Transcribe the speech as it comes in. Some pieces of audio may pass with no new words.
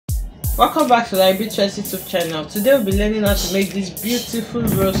Welcome back to the Arbitress YouTube channel. Today we'll be learning how to make this beautiful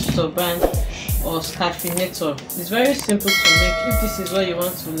rose turban or scarfinator. It's very simple to make. If this is what you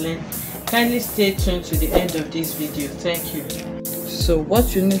want to learn, kindly stay tuned to the end of this video. Thank you. So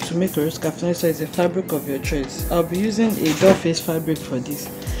what you need to make a rose scarfinator is the fabric of your choice. I'll be using a doll face fabric for this,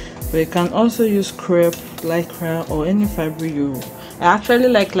 but you can also use crepe, lycra, or any fabric you. I actually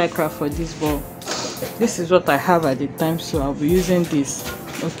like lycra for this, but this is what I have at the time, so I'll be using this.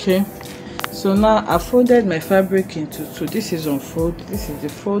 Okay, so now I folded my fabric into two. This is on fold. This is the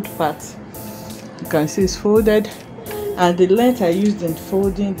fold part. You can see it's folded, and the length I used in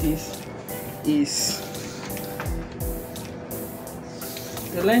folding this is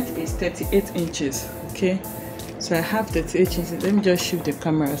 38 inches. Okay, so I have 38 inches. Let me just shift the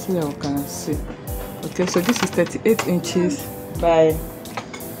camera so that you can see. Okay, so this is 38 inches by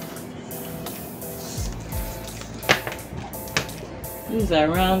this is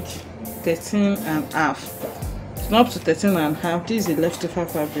around 13 and a half. It's not up to 13 and a half. This is a leftover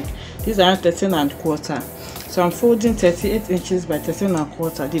fabric. This is around 13 and a quarter. So I'm folding 38 inches by 13 and a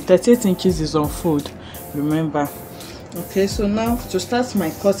quarter. The 38 inches is on fold, remember. Okay, so now to start my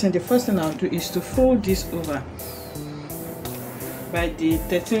cutting, the first thing I'll do is to fold this over by the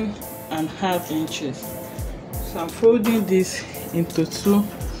 13 and a half inches. So I'm folding this into two,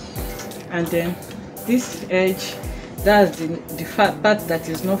 and then this edge, that's the part that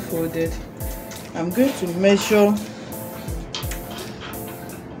is not folded. I'm going to measure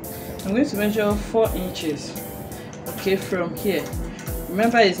 4 inches. Okay, from here.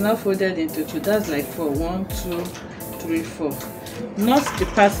 Remember, it's not folded into two. That's like 4, 1, 2, 3, 4. Not the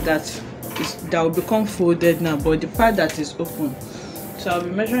part that will become folded now, but the part that is open. So I'll be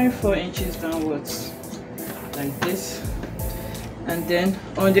measuring 4 inches downwards like this, and then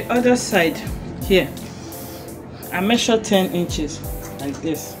on the other side here I measure 10 inches like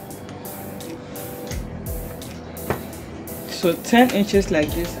this. So 10 inches like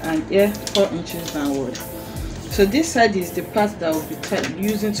this, and here 4 inches downward. So this side is the part that will be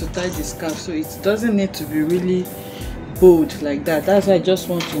using to tie the scarf, so it doesn't need to be really bold like that. That's why I just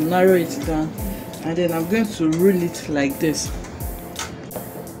want to narrow it down, and then I'm going to rule it like this.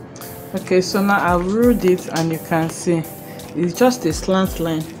 Okay, so now I've ruled it, and you can see it's just a slant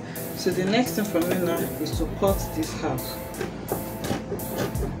line. So the next thing for me now is to cut this out.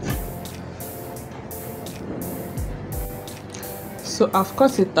 So I've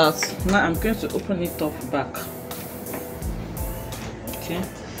cut it out. Now I'm going to open it up back. Okay,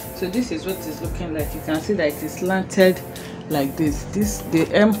 so this is what it's looking like. You can see that it is slanted like this. The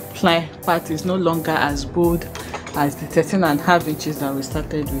M part is no longer as bold as the 13 and a half inches that we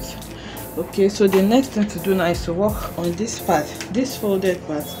started with. Okay, so the next thing to do now is to work on this part, this folded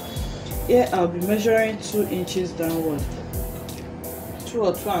part. Here I'll be measuring 2 inches downward, 2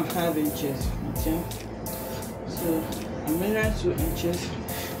 or 2.5 inches. Okay, so I'm measuring 2 inches.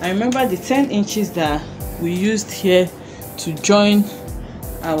 And remember the 10 inches that we used here to join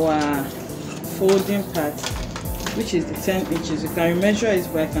our folding part, which is the 10 inches. You can measure it,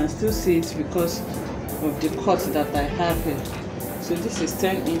 but I can still see it because of the cut that I have here. So this is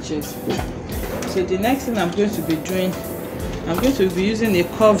 10 inches. So the next thing I'm going to be doing, I'm going to be using a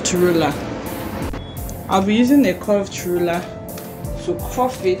curved ruler. I'll be using a curved ruler to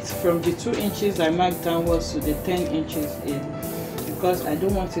curve it from the 2 inches I marked downwards to the 10 inches in, because I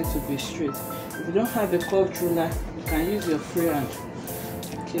don't want it to be straight. If you don't have a curved ruler, you can use your free hand.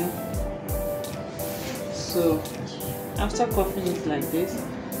 Okay, so after curving it like this,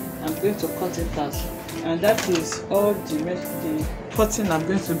 I'm going to cut it out, and that is all the cutting I'm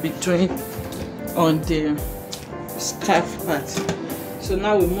going to be doing on the scarf part. So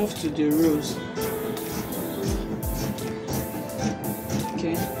now we move to the rose.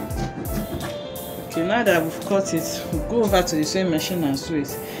 Okay, now that we've cut it, we'll go over to the sewing machine and sew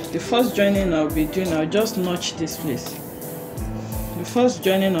it. The first joining I'll be doing, I'll just notch this place. The first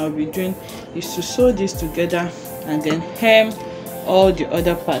joining I'll be doing is to sew this together and then hem all the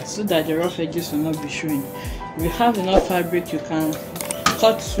other parts so that the rough edges will not be showing. If you have enough fabric, you can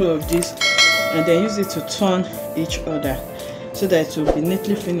cut 2 of these and then use it to turn each other so that it will be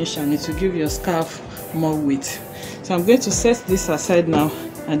neatly finished and it will give your scarf more weight. So I'm going to set this aside now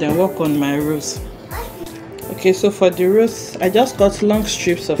and then work on my rose. Okay, so for the rose, I just got long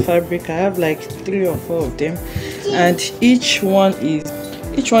strips of fabric. I have like 3 or 4 of them, and each one is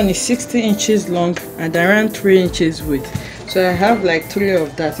 60 inches long and around 3 inches width. So I have like 3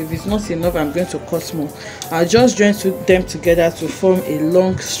 of that. If it's not enough, I'm going to cut more. I'll just join them together to form a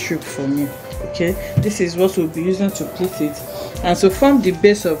long strip for me. Okay, this is what we'll be using to pleat it. And to form the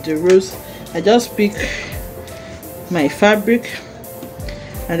base of the rose, I just pick my fabric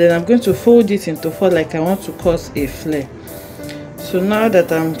and then I'm going to fold it into 4 like I want to cut a flare. So now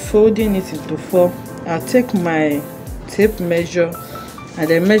that I'm folding it into 4, I'll take my tape measure and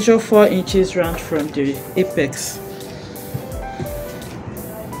then measure 4 inches round from the apex.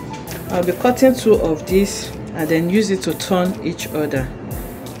 I'll be cutting 2 of these and then use it to turn each other.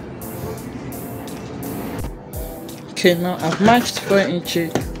 Okay, now I've marked 4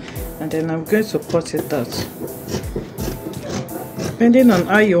 inches and then I'm going to cut it out. Depending on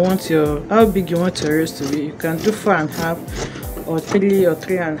how big you want your rose to be, you can do 4.5 or 3 or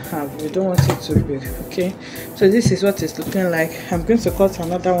 3.5. You don't want it too big. Okay, so this is what it's looking like. I'm going to cut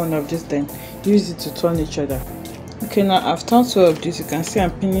another one of this, then use it to turn each other. Okay, now I've turned 2 of this. You can see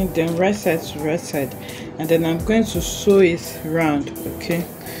I'm pinning them right side to right side, and then I'm going to sew it round. Okay,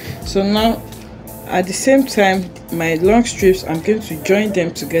 so now at the same time, my long strips, I'm going to join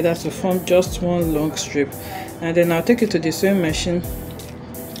them together to form just one long strip, and then I'll take it to the sewing machine,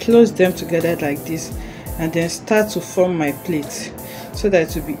 close them together like this, and then start to form my pleats so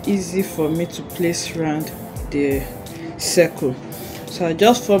that it will be easy for me to place around the circle. So I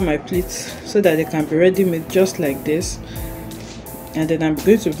just form my pleats so that they can be ready made just like this, and then I'm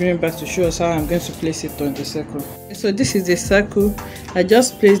going to bring it back to show us how I'm going to place it on the circle. So this is the circle. I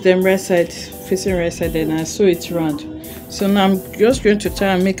just place them right side facing right side, and I sew it round. So now I'm just going to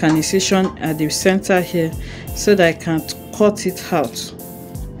try and make an incision at the center here so that I can cut it out.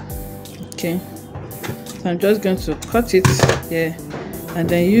 Okay, so I'm just going to cut it here and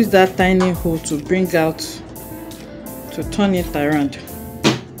then use that tiny hole to bring out, to turn it around.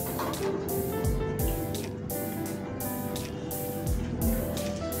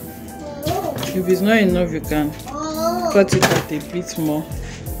 If it's not enough, you can cut it out a bit more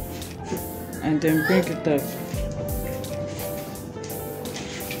and then bring it out.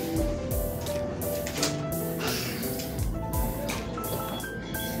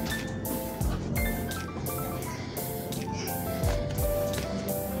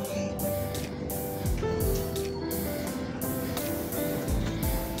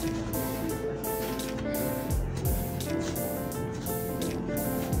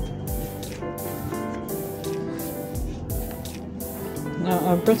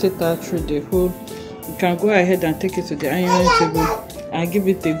 Now I've brought it out through the hole. You can go ahead and take it to the ironing table and give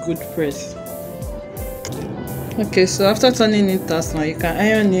it a good press. Okay, so after turning it out now, you can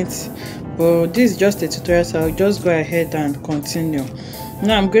iron it, but this is just a tutorial, so I'll just go ahead and continue.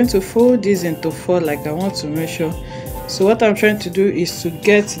 Now I'm going to fold this into 4 like I want to measure. So what I'm trying to do is to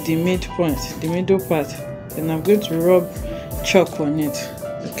get the midpoint, the middle part, and I'm going to rub chalk on it.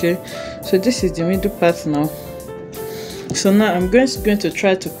 Okay, so this is the middle part now. So now I'm going to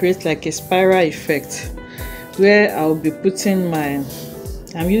try to create like a spiral effect where I'll be putting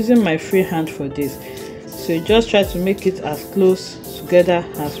I'm using my free hand for this. So you just try to make it as close together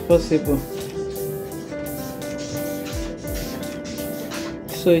as possible.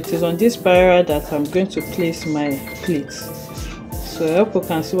 So it is on this spiral that I'm going to place my pleats. So I hope you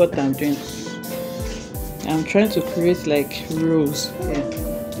can see what I'm doing. I'm trying to create like rows here.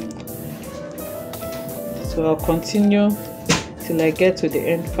 So I'll continue till I get to the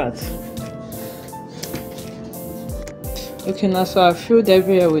end part. Okay, now so I filled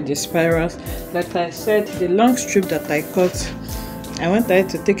everywhere with the spirals. Like I said, the long strip that I cut, I went ahead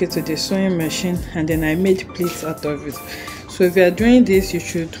to take it to the sewing machine and then I made pleats out of it. So if you are doing this, you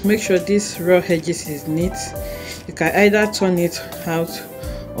should make sure this raw edges is neat. You can either turn it out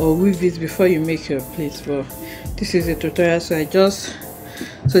or weave it before you make your pleats, but this is a tutorial, so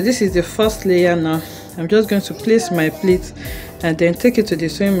this is the first layer. Now I'm just going to place my pleat and then take it to the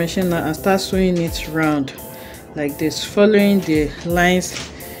sewing machine now and start sewing it round like this, following the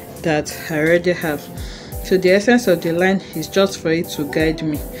lines that I already have. So the essence of the line is just for it to guide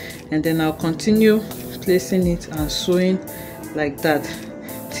me, and then I'll continue placing it and sewing like that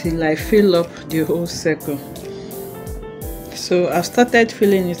till I fill up the whole circle. So I've started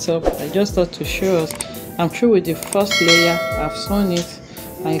filling it up. I just thought to show us I'm through with the first layer. I've sewn it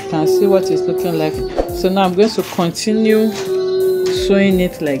and you can see what it's looking like. So now I'm going to continue sewing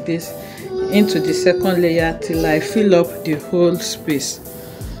it like this into the second layer till I fill up the whole space.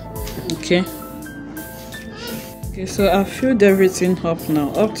 Okay, so I filled everything up now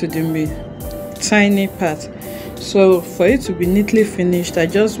up to the tiny part. So for it to be neatly finished, I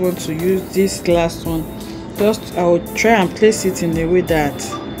just want to use this last one. I will try and place it in a way that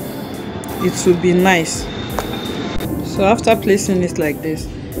it will be nice. So after placing it like this,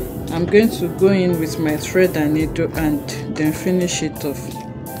 I'm going to go in with my thread and needle and then finish it off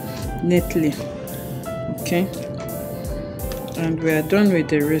neatly. Okay, and we are done with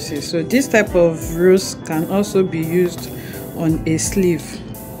the roses. So this type of rose can also be used on a sleeve.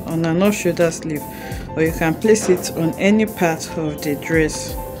 on an off shoulder sleeve, or you can place it on any part of the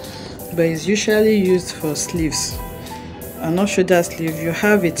dress, but it's usually used for sleeves. An off shoulder sleeve, you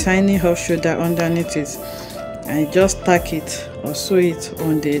have a tiny off shoulder underneath it, and you just tack it or sew it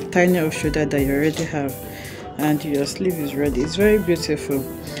on the tiny off shoulder that you already have, and your sleeve is ready. It's very beautiful,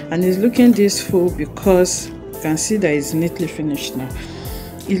 and it's looking this full because you can see that it's neatly finished now.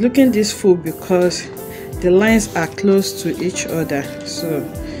 It's looking this full because the lines are close to each other. So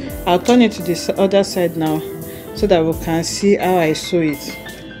I'll turn it to the other side now so that we can see how I sew it.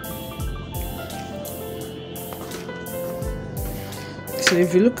 So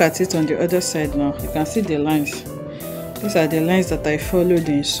if you look at it on the other side now, you can see the lines. These are the lines that I followed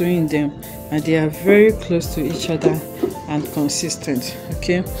in sewing them, and they are very close to each other and consistent.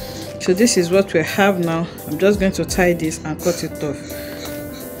 Okay, so this is what we have now. I'm just going to tie this and cut it off.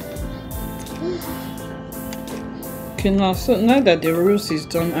 Okay, now that the rose is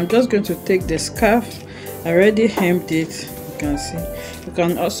done, I'm just going to take the scarf. I already hemmed it. You can see. You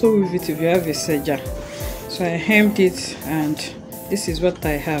can also weave it if you have a serger. So I hemmed it, and this is what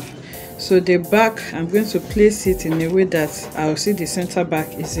I have. So the back, I'm going to place it in a way that I'll see the center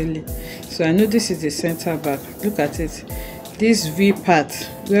back easily. So I know this is the center back. Look at it. This V part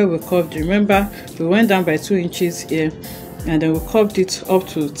where we curved, remember we went down by 2 inches here, and then we curved it up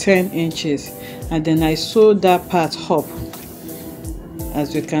to 10 inches, and then I sewed that part up,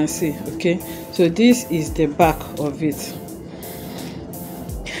 as you can see. Okay, so this is the back of it,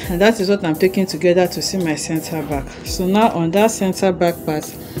 and that is what I'm taking together to see my center back. So now on that center back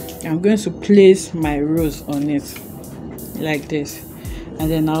part, I'm going to place my rose on it like this, and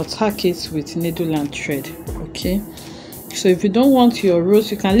then I'll tack it with needle and thread. Okay, so if you don't want your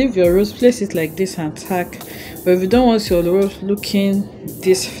rose, you can leave your rose, place it like this and tack. But if you don't want your rose looking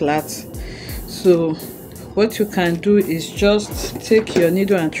this flat, so what you can do is just take your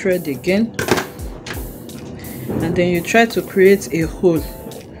needle and thread again, and then you try to create a hole.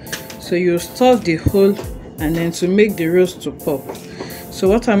 So you stuff the hole, and then to make the rose to pop. So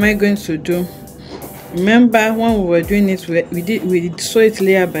what am I going to do? Remember when we were doing it, we sew it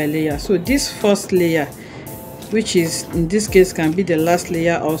layer by layer. So this first layer, which is in this case can be the last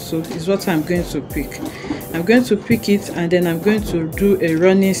layer also, is what I'm going to pick. I'm going to pick it, and then I'm going to do a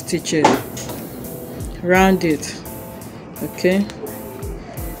running stitches round it. Okay,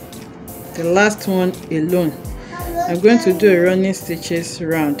 the last one alone, I'm going to do a running stitches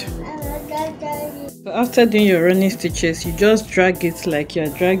round. So after doing your running stitches, you just drag it like you're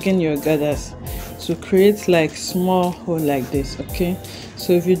dragging your gathers to create like small hole like this. Okay,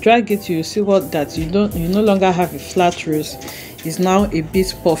 so if you drag it, you see what that you no longer have a flat rose. It's now a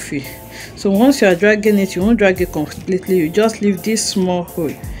bit puffy. So once you are dragging it, you won't drag it completely, you just leave this small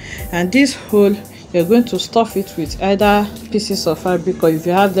hole, and this hole you're going to stuff it with either pieces of fabric, or if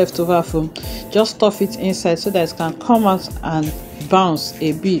you have leftover foam, just stuff it inside so that it can come out and bounce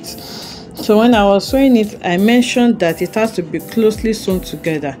a bit. So when I was sewing it, I mentioned that it has to be closely sewn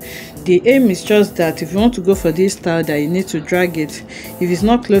together. The aim is just that if you want to go for this style, that you need to drag it. If it's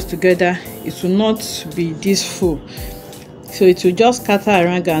not close together, it will not be this full, so it will just scatter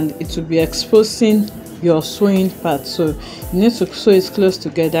around and it will be exposing your sewing part. So you need to sew it close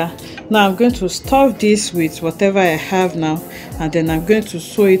together. Now I'm going to stuff this with whatever I have now, and then I'm going to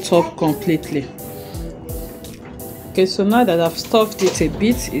sew it up completely. Okay, so now that I've stuffed it a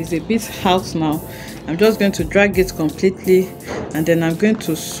bit, it's a bit out now, I'm just going to drag it completely, and then I'm going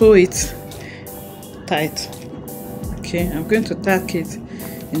to sew it tight. Okay, I'm going to tack it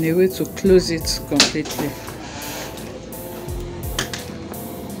in a way to close it completely.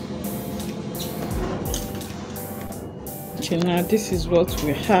 Okay, now this is what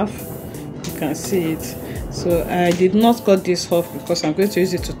we have. You can see it. So I did not cut this off because I'm going to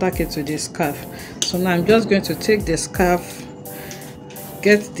use it to tack it to the scarf. So now I'm just going to take the scarf,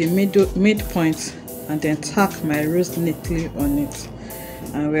 get the midpoint, and then tack my rose neatly on it,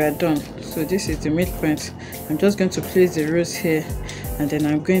 and we are done. So this is the midpoint. I'm just going to place the rose here, and then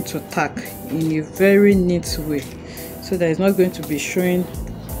I'm going to tack in a very neat way so that it's not going to be showing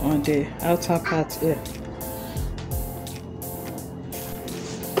on the outer part here.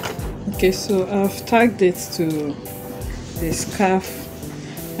 Okay, so I've tagged it to the scarf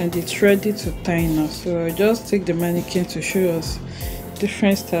and it's ready to tie now. So I'll just take the mannequin to show us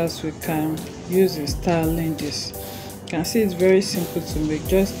different styles we can use in styling this. You can see it's very simple to make.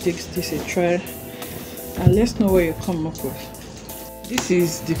 Just take this a try and let's know what you come up with. This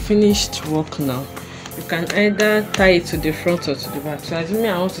is the finished work now. You can either tie it to the front or to the back. So assuming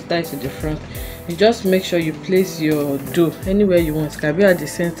I want to tie it to the front, you just make sure you place your dough anywhere you want. It can be at the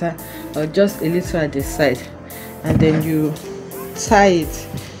center or just a little at the side, and then you tie it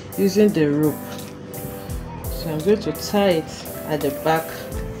using the rope. So I'm going to tie it at the back.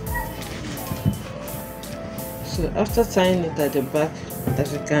 So after tying it at the back,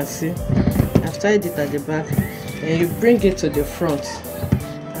 as you can see, I've tied it at the back, and you bring it to the front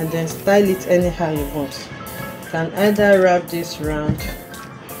and then style it anyhow you want. You can either wrap this around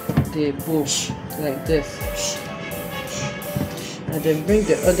the bow like this, and then bring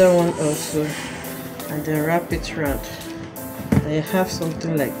the other one also and then wrap it around, and you have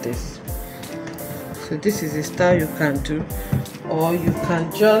something like this. So this is a style you can do, or you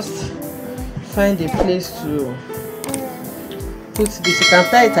can just find a place to put this. You can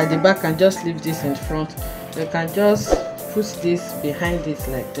tie it at the back and just leave this in front. You can just put this behind it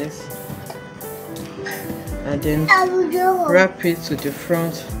like this, and then wrap it to the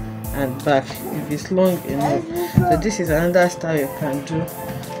front and back if it's long enough. So this is another style you can do.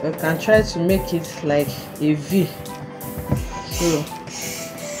 You can try to make it like a V. So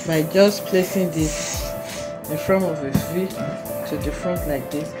by just placing this in front of a V to the front like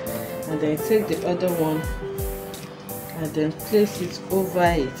this, and then take the other one and then place it over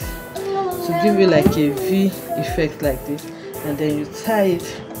it to give you like a V effect like this, and then you tie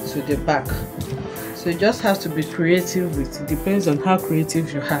it to the back. So you just have to be creative with it. Depends on how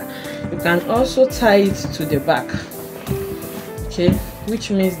creative you are. You can also tie it to the back, okay, which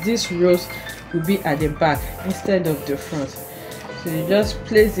means this rose will be at the back instead of the front. So you just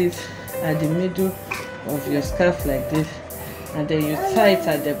place it at the middle of your scarf like this, and then you tie it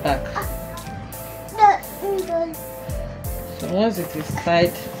at the back. So once it is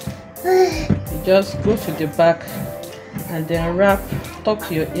tied, you just go to the back and then tuck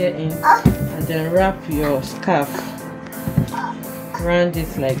your ear in, and then wrap your scarf around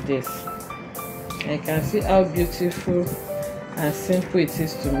it like this. And you can see how beautiful and simple it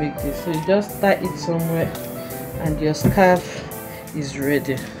is to make this. So you just tie it somewhere and your scarf is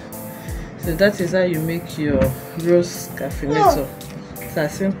ready. So that is how you make your Rose Scarfinator. It's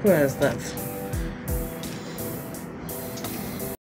as simple as that.